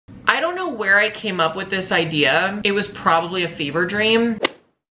don't know where I came up with this idea. It was probably a fever dream.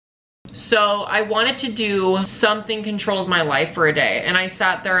 So I wanted to do something controls my life for a day. And I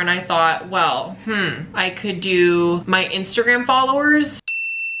sat there and I thought, well, I could do my Instagram followers.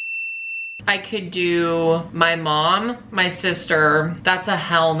 I could do my mom, my sister. That's a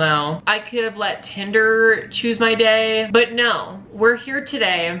hell no. I could have let Tinder choose my day, but no. We're here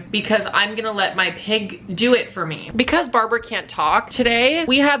today because I'm gonna let my pig do it for me. Because Barbara can't talk today,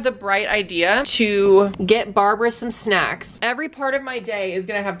 we had the bright idea to get Barbara some snacks. Every part of my day is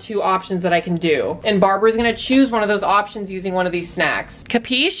gonna have 2 options that I can do. And Barbara's gonna choose one of those options using one of these snacks.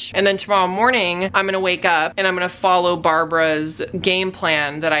 Capiche? And then tomorrow morning, I'm gonna wake up and I'm gonna follow Barbara's game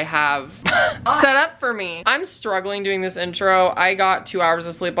plan that I have set up for me. I'm struggling doing this intro. I got 2 hours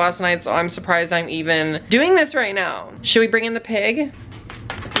of sleep last night, so I'm surprised I'm even doing this right now. Should we bring in the pig?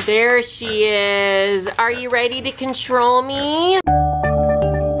 There she is. Are you ready to control me?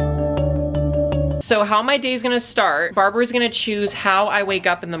 So how my day's gonna start, Barbara's gonna choose how I wake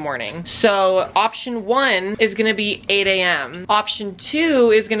up in the morning. So option 1 is gonna be 8 a.m. Option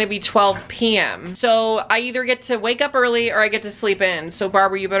 2 is gonna be 12 p.m. So I either get to wake up early or I get to sleep in. So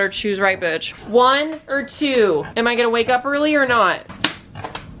Barbara, you better choose right, bitch. 1 or 2. Am I gonna wake up early or not?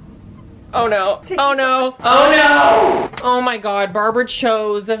 Oh no, oh no, oh no! Oh my God, Barbara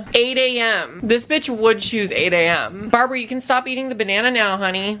chose 8 a.m. This bitch would choose 8 a.m. Barbara, you can stop eating the banana now,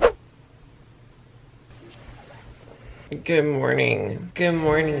 honey. Good morning. Good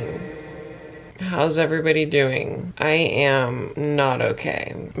morning. How's everybody doing? I am not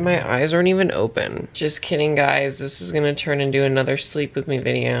okay. My eyes aren't even open. Just kidding, guys. This is gonna turn into another sleep with me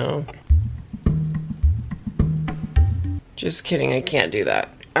video. Just kidding, I can't do that.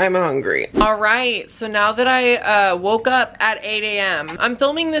 I'm hungry. All right, so now that I woke up at 8 a.m. I'm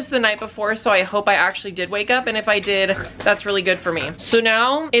filming this the night before, so I hope I actually did wake up, and if I did, that's really good for me. So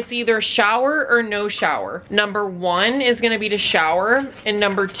now it's either shower or no shower. Number 1 is gonna be to shower, and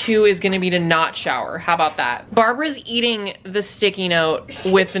number 2 is gonna be to not shower. How about that? Barbara's eating the sticky note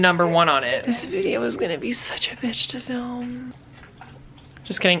with the number 1 on it. This video is gonna be such a bitch to film.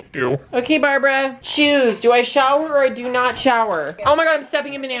 Just kidding. Ew. Okay, Barbara, choose. Do I shower or I do not shower? Oh my God, I'm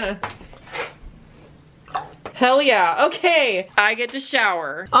stepping in banana. Hell yeah, okay. I get to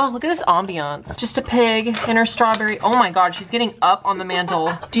shower. Oh, look at this ambiance. Just a pig in her strawberry. Oh my God, she's getting up on the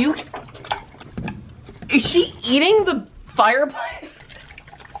mantle. Is she eating the fireplace?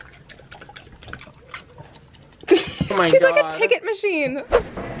 Oh my She's God. like a ticket machine.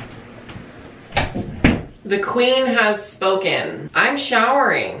 The queen has spoken. I'm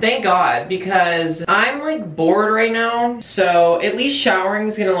showering, thank God, because I'm like bored right now. So at least showering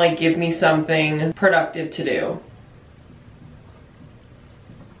is gonna like give me something productive to do.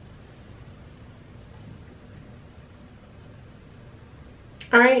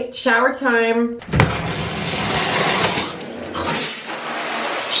 All right, shower time.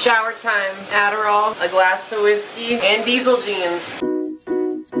 Shower time. Adderall, a glass of whiskey, and diesel jeans.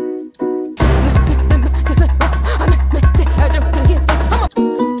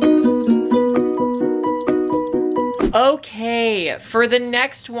 Okay, for the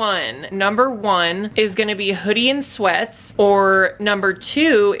next one, number 1 is gonna be hoodie and sweats, or number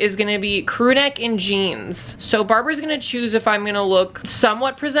 2 is gonna be crew neck and jeans. So Barbara's gonna choose if I'm gonna look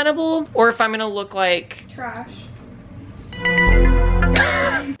somewhat presentable or if I'm gonna look like Trash.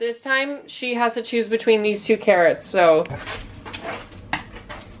 This time she has to choose between these 2 carrots, so.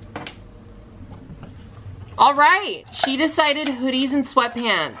 All right, she decided hoodies and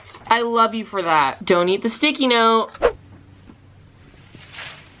sweatpants. I love you for that. Don't eat the sticky note.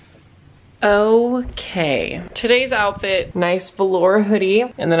 Okay, today's outfit, nice velour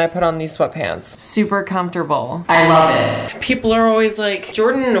hoodie, and then I put on these sweatpants. Super comfortable. I love it. People are always like,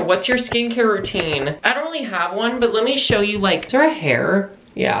 Jordan, what's your skincare routine? I don't really have one, but let me show you, like, is there a hair?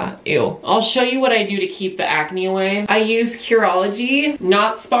 Yeah, ew. I'll show you what I do to keep the acne away. I use Curology,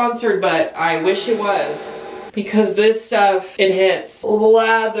 not sponsored, but I wish it was. Because this stuff, it hits.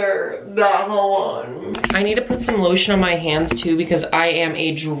 Lather that one. I need to put some lotion on my hands too because I am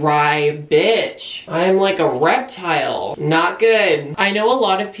a dry bitch. I am like a reptile. Not good. I know a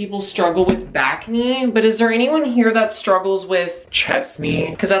lot of people struggle with back knee, but is there anyone here that struggles with chest knee?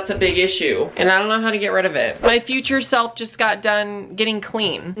 Because that's a big issue and I don't know how to get rid of it. My future self just got done getting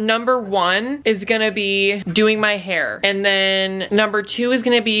clean. Number 1 is gonna be doing my hair. And then number 2 is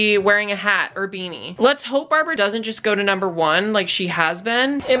gonna be wearing a hat or beanie. Let's hope Barbara doesn't just go to number 1 like she has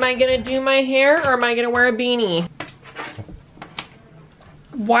been. Am I gonna do my hair or am I gonna wear a beanie?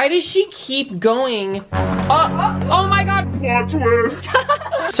 Why does she keep going? Oh my God. Plot twist.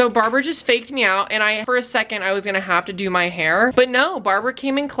 So Barbara just faked me out, and for a second, I was gonna have to do my hair. But no, Barbara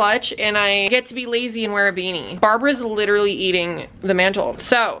came in clutch, and I get to be lazy and wear a beanie. Barbara's literally eating the mantle.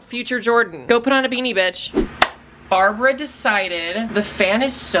 So, future Jordan, go put on a beanie, bitch. Barbara decided, the fan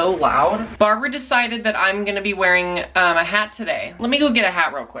is so loud. Barbara decided that I'm gonna be wearing a hat today. Let me go get a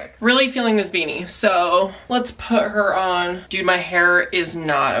hat real quick. Really feeling this beanie. So let's put her on. Dude, my hair is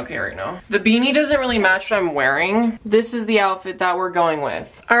not okay right now. The beanie doesn't really match what I'm wearing. This is the outfit that we're going with.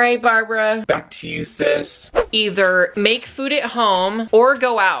 All right, Barbara. Back to you, sis. Either make food at home or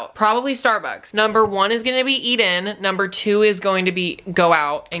go out. Probably Starbucks. Number 1 is gonna be eat in. Number 2 is going to be go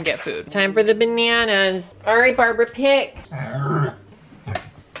out and get food. Time for the bananas. All right, Barbara, pick.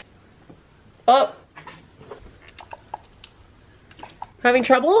 Oh. Having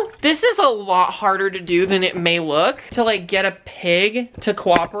trouble? This is a lot harder to do than it may look, to like get a pig to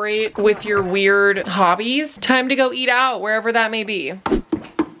cooperate with your weird hobbies. Time to go eat out, wherever that may be.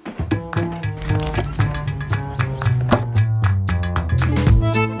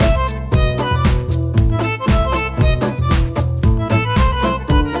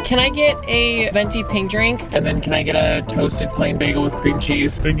 Can I get a venti pink drink? And then can I get a toasted plain bagel with cream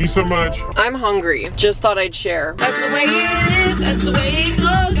cheese? Thank you so much. I'm hungry. Just thought I'd share. That's the way it is. That's the way it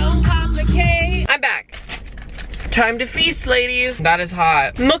goes. Don't complicate. I'm back. Time to feast, ladies. That is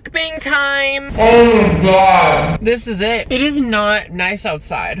hot. Mukbang time. Oh my god. This is it. It is not nice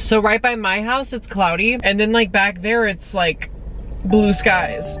outside. So right by my house, it's cloudy. And then like back there, it's like blue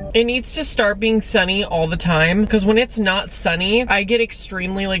skies. It needs to start being sunny all the time, because when it's not sunny, I get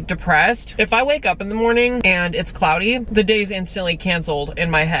extremely like depressed. If I wake up in the morning and it's cloudy, the day's instantly canceled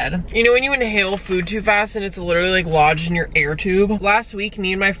in my head. You know when you inhale food too fast and it's literally like lodged in your air tube? Last week,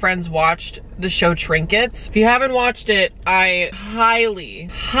 me and my friends watched the show Trinkets. If you haven't watched it, I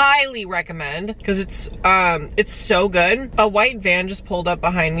highly recommend, because it's so good. A white van just pulled up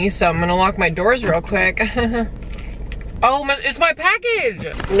behind me, so I'm gonna lock my doors real quick. Oh, it's my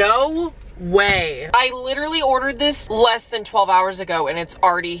package! No way. I literally ordered this less than 12 hours ago and it's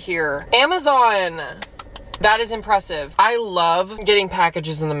already here. Amazon! That is impressive. I love getting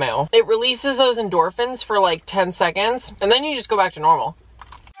packages in the mail. It releases those endorphins for like 10 seconds and then you just go back to normal.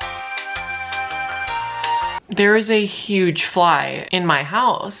 There is a huge fly in my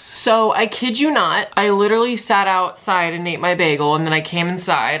house. So I kid you not, I literally sat outside and ate my bagel, and then I came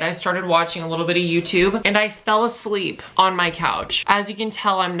inside. I started watching a little bit of YouTube and I fell asleep on my couch. As you can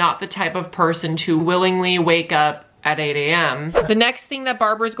tell, I'm not the type of person to willingly wake up at 8 a.m. The next thing that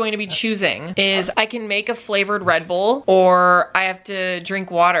Barbara's going to be choosing is I can make a flavored Red Bull or I have to drink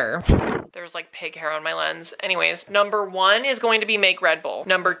water. There's like pig hair on my lens. Anyways, number 1 is going to be make Red Bull.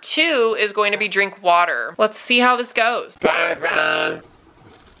 Number 2 is going to be drink water. Let's see how this goes. I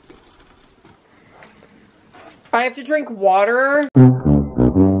have to drink water.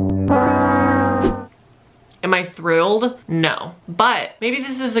 Am I thrilled? No. But maybe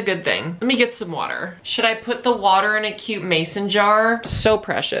this is a good thing. Let me get some water. Should I put the water in a cute mason jar? So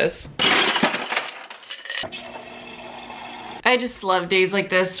precious. I just love days like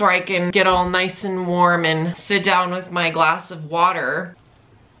this where I can get all nice and warm and sit down with my glass of water.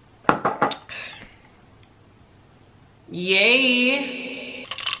 Yay!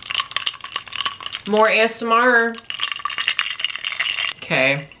 More ASMR.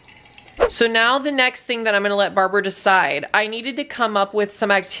 Okay. So now the next thing that I'm gonna let Barbara decide, I needed to come up with some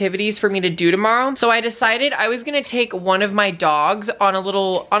activities for me to do tomorrow. So I decided I was gonna take one of my dogs on a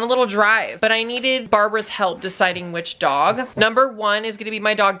little drive, but I needed Barbara's help deciding which dog. Number 1 is gonna be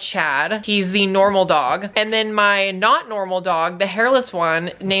my dog Chad. He's the normal dog. And then my not normal dog, the hairless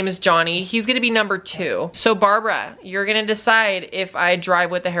one, name is Johnny. He's gonna be number 2. So Barbara, you're gonna decide if I drive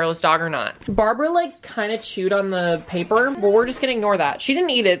with the hairless dog or not. Barbara like kind of chewed on the paper, but we're just gonna ignore that. She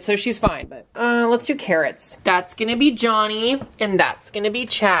didn't eat it, so she's fine. But let's do carrots. That's gonna be Johnny and that's gonna be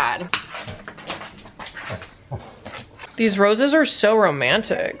Chad. These roses are so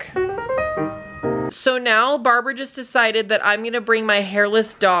romantic. So now Barbara just decided that I'm gonna bring my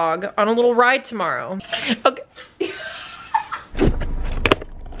hairless dog on a little ride tomorrow. Okay.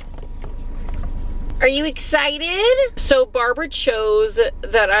 Are you excited? So Barbara chose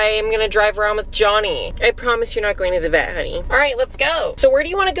that I am gonna drive around with Johnny. I promise you're not going to the vet, honey. All right, let's go. So where do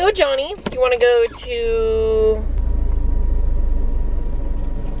you wanna go, Johnny? Do you wanna go to...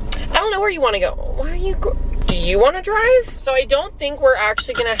 I don't know where you wanna go. Why are you do you wanna drive? So I don't think we're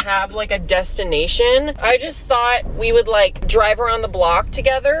actually gonna have like a destination. I just thought we would like drive around the block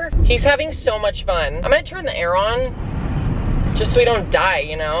together. He's having so much fun. I'm gonna turn the air on just so we don't die,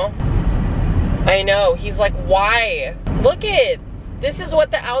 you know? I know, he's like, why? Look it, this is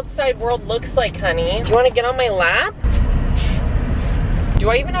what the outside world looks like, honey. Do you wanna get on my lap? Do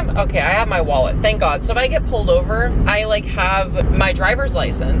I even have, okay, I have my wallet, thank God. So if I get pulled over, I like have my driver's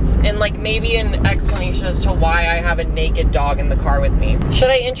license and like maybe an explanation as to why I have a naked dog in the car with me. Should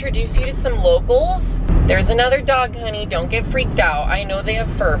I introduce you to some locals? There's another dog, honey, don't get freaked out. I know they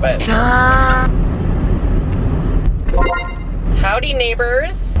have fur, but. Howdy,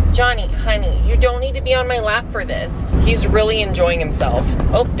 neighbors. Johnny, honey, you don't need to be on my lap for this. He's really enjoying himself.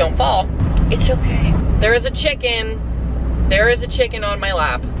 Oh, don't fall. It's okay. There is a chicken. There is a chicken on my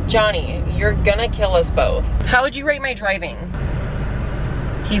lap. Johnny, you're gonna kill us both. How would you rate my driving?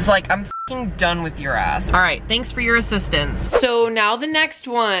 He's like, I'm f***ing done with your ass. All right, thanks for your assistance. So now the next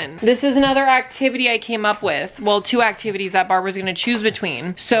one. This is another activity I came up with. Well, 2 activities that Barbara's gonna choose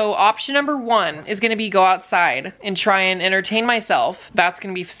between. So option number 1 is gonna be go outside and try and entertain myself. That's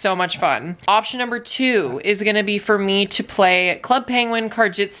gonna be so much fun. Option number 2 is gonna be for me to play Club Penguin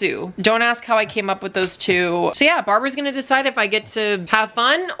Card-Jitsu. Don't ask how I came up with those 2. So yeah, Barbara's gonna decide if I get to have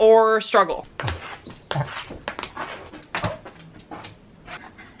fun or struggle.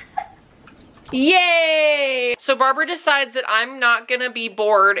 Yay! So Barbara decides that I'm not gonna be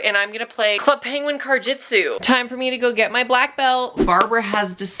bored and I'm gonna play Club Penguin Card-Jitsu. Time for me to go get my black belt. Barbara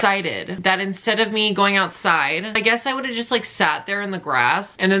has decided that instead of me going outside, I guess I would have just like sat there in the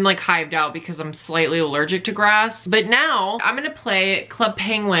grass and then like hived out because I'm slightly allergic to grass. But now I'm gonna play Club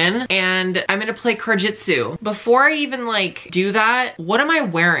Penguin and I'm gonna play Card-Jitsu. Before I even like do that, what am I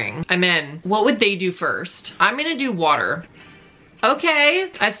wearing? I'm in. What would they do first? I'm gonna do water.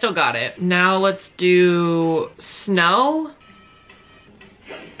 Okay, I still got it. Now let's do snow.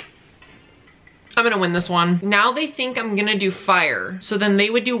 I'm gonna win this one. Now they think I'm gonna do fire. So then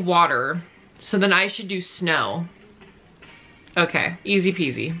they would do water. So then I should do snow. Okay, easy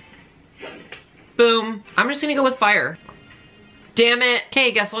peasy. Boom. I'm just gonna go with fire. Damn it.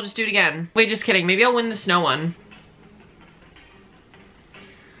 Okay, guess I'll just do it again. Wait, just kidding. Maybe I'll win the snow one.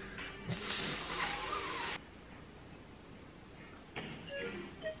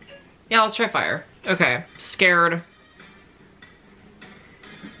 Yeah, let's try fire. Okay, scared.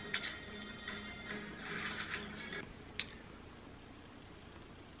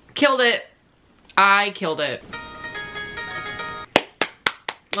 Killed it. I killed it.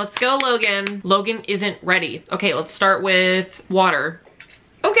 Let's go, Logan. Logan isn't ready. Okay, let's start with water.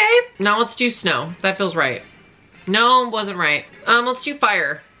 Okay, now let's do snow. That feels right. No, wasn't right. Let's do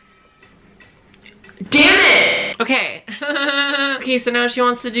fire. Damn it! Okay. Okay, so now she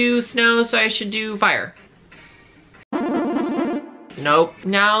wants to do snow, so I should do fire. Nope.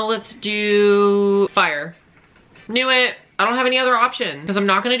 Now let's do fire. Knew it. I don't have any other option because I'm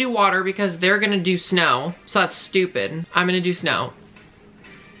not gonna do water because they're gonna do snow. So that's stupid. I'm gonna do snow.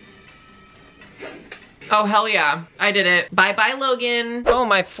 Oh, hell yeah. I did it. Bye-bye, Logan. Oh,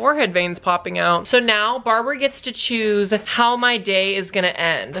 my forehead vein's popping out. So now Barbara gets to choose how my day is gonna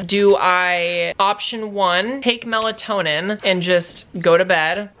end. Do I, option 1, take melatonin and just go to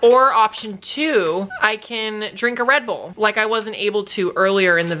bed? Or option 2, I can drink a Red Bull like I wasn't able to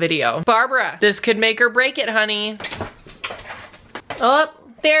earlier in the video. Barbara, this could make or break it, honey. Oh.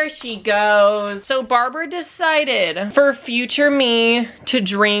 There she goes. So Barbara decided for future me to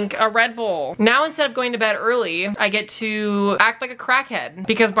drink a Red Bull. Now instead of going to bed early, I get to act like a crackhead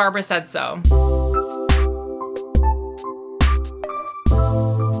because Barbara said so.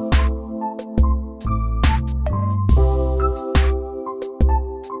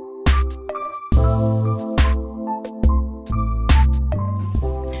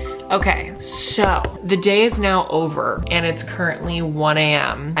 Okay, so the day is now over and it's currently 1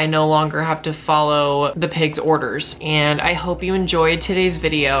 a.m. I no longer have to follow the pig's orders and I hope you enjoyed today's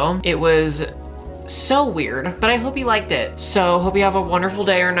video. It was so weird, but I hope you liked it. So hope you have a wonderful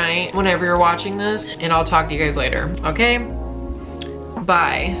day or night whenever you're watching this and I'll talk to you guys later, okay?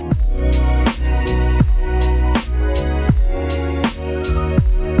 Bye.